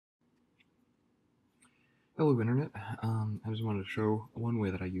Hello, Internet. I just wanted to show one way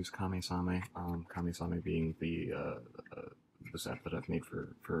that I use KameSame. KameSame being this app that I've made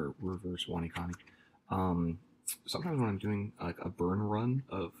for reverse WaniKani. Um, Sometimes when I'm doing like a burn run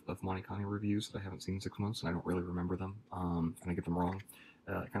of WaniKani reviews that I haven't seen in 6 months and I don't really remember them, and I get them wrong,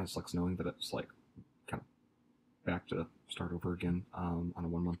 it kind of sucks knowing that it's like kind of back to start over again on a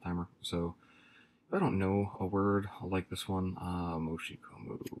 1 month timer. So if I don't know a word like this one,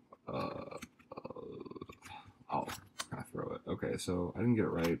 Moshikomu, uh, I'll kind of throw it. Okay, so I didn't get it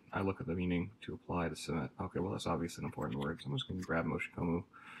right. I look at the meaning to apply to submit. Okay, well, that's obviously an important word. So I'm just going to grab Moshikomu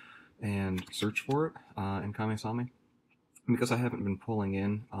and search for it in Kame-Same. Because I haven't been pulling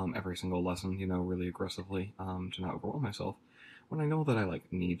in every single lesson, really aggressively to not overwhelm myself, when I know that I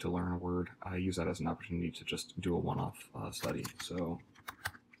need to learn a word, I use that as an opportunity to just do a one-off study. So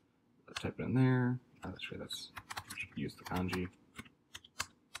type it in there. Actually, that's use the kanji.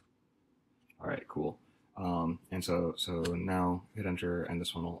 All right, cool. And so now hit enter, and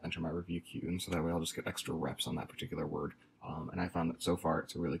this one will enter my review queue, and so that way I'll just get extra reps on that particular word. And I found that so far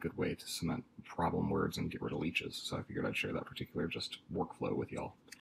it's a really good way to cement problem words and get rid of leeches. So I figured I'd share that particular just workflow with y'all.